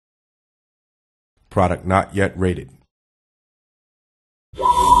Product not yet rated.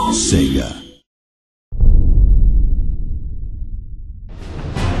 Sega.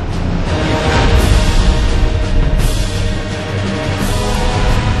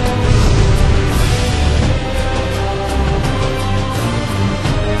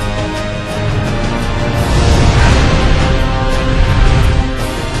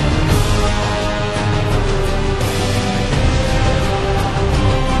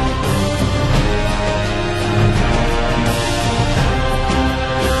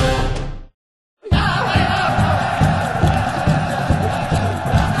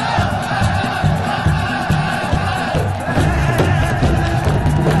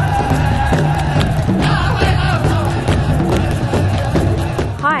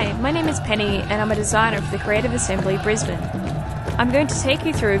 Hi, my name is Penny and I'm a designer for the Creative Assembly Brisbane. I'm going to take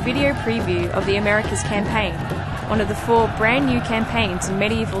you through a video preview of the Americas campaign, one of the 4 brand new campaigns in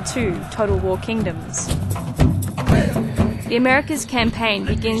Medieval 2 Total War Kingdoms. The Americas campaign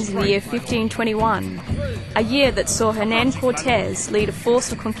begins in the year 1521, a year that saw Hernan Cortes lead a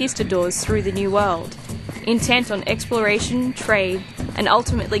force of conquistadors through the New World, intent on exploration, trade, and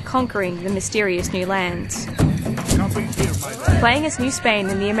ultimately conquering the mysterious new lands. Playing as New Spain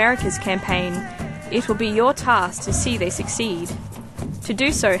in the Americas campaign, it will be your task to see they succeed. To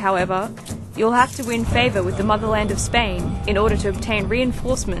do so, however, you'll have to win favour with the motherland of Spain in order to obtain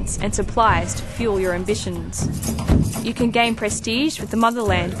reinforcements and supplies to fuel your ambitions. You can gain prestige with the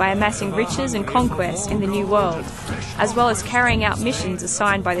motherland by amassing riches and conquests in the New World, as well as carrying out missions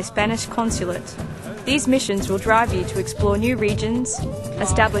assigned by the Spanish consulate. These missions will drive you to explore new regions,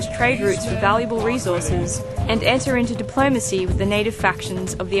 establish trade routes for valuable resources, and enter into diplomacy with the native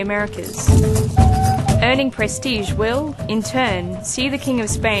factions of the Americas. Earning prestige will, in turn, see the King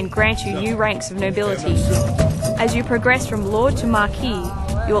of Spain grant you new ranks of nobility. As you progress from Lord to Marquis,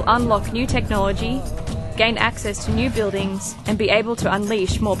 you will unlock new technology, gain access to new buildings, and be able to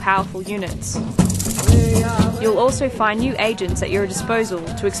unleash more powerful units. You'll also find new agents at your disposal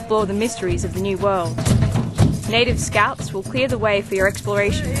to explore the mysteries of the New World. Native scouts will clear the way for your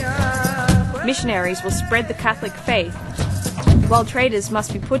exploration. Missionaries will spread the Catholic faith, while traders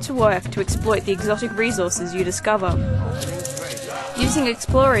must be put to work to exploit the exotic resources you discover. Using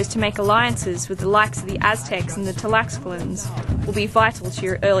explorers to make alliances with the likes of the Aztecs and the Tlaxcalans will be vital to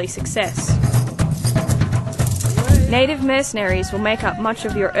your early success. Native mercenaries will make up much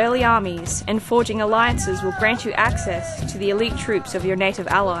of your early armies, and forging alliances will grant you access to the elite troops of your native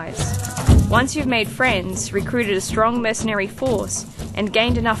allies. Once you've made friends, recruited a strong mercenary force, and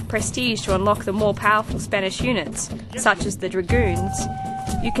gained enough prestige to unlock the more powerful Spanish units, such as the Dragoons,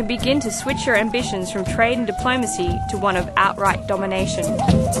 you can begin to switch your ambitions from trade and diplomacy to one of outright domination.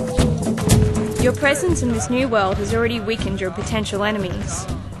 Your presence in this new world has already weakened your potential enemies.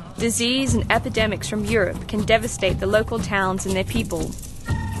 Disease and epidemics from Europe can devastate the local towns and their people,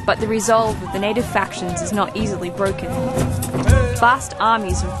 but the resolve of the native factions is not easily broken. Vast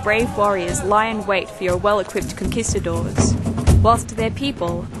armies of brave warriors lie in wait for your well-equipped conquistadors, whilst their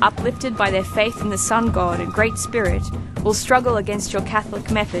people, uplifted by their faith in the sun god and Great Spirit, will struggle against your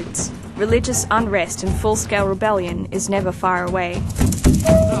Catholic methods. Religious unrest and full-scale rebellion is never far away.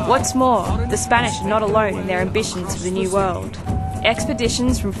 What's more, the Spanish are not alone in their ambitions for the New World.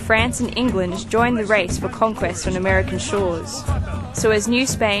 Expeditions from France and England join the race for conquest on American shores. So as New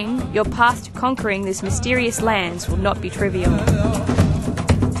Spain, your path to conquering this mysterious lands will not be trivial.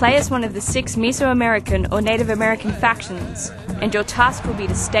 Play as one of the 6 Mesoamerican or Native American factions, and your task will be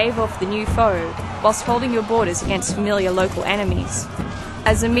to stave off the new foe whilst holding your borders against familiar local enemies.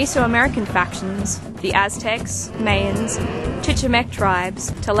 As the Mesoamerican factions, the Aztecs, Mayans, Chichimec tribes,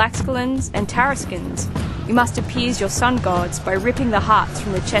 Tlaxcalans, and Tarascans, you must appease your sun gods by ripping the hearts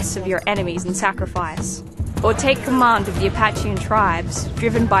from the chests of your enemies in sacrifice, or take command of the Apachean tribes,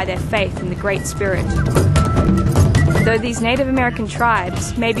 driven by their faith in the Great Spirit. Though these Native American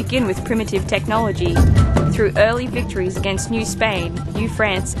tribes may begin with primitive technology, through early victories against New Spain, New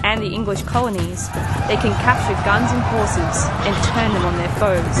France, and the English colonies, they can capture guns and horses and turn them on their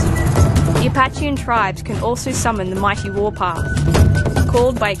foes. The Apachean tribes can also summon the mighty warpath.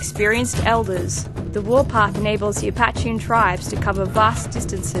 Called by experienced elders, the warpath enables the Apachean tribes to cover vast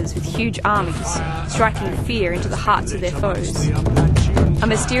distances with huge armies, striking fear into the hearts of their foes. A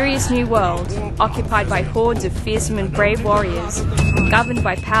mysterious new world, occupied by hordes of fearsome and brave warriors, governed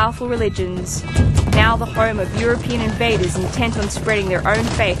by powerful religions, now the home of European invaders intent on spreading their own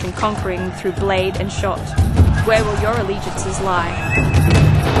faith and conquering through blade and shot. Where will your allegiances lie?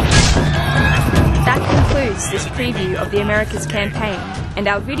 That concludes this preview of the Americas campaign and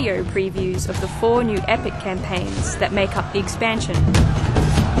our video previews of the 4 new epic campaigns that make up the expansion.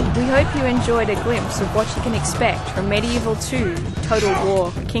 We hope you enjoyed a glimpse of what you can expect from Medieval 2 Total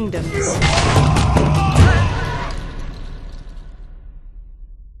War Kingdoms.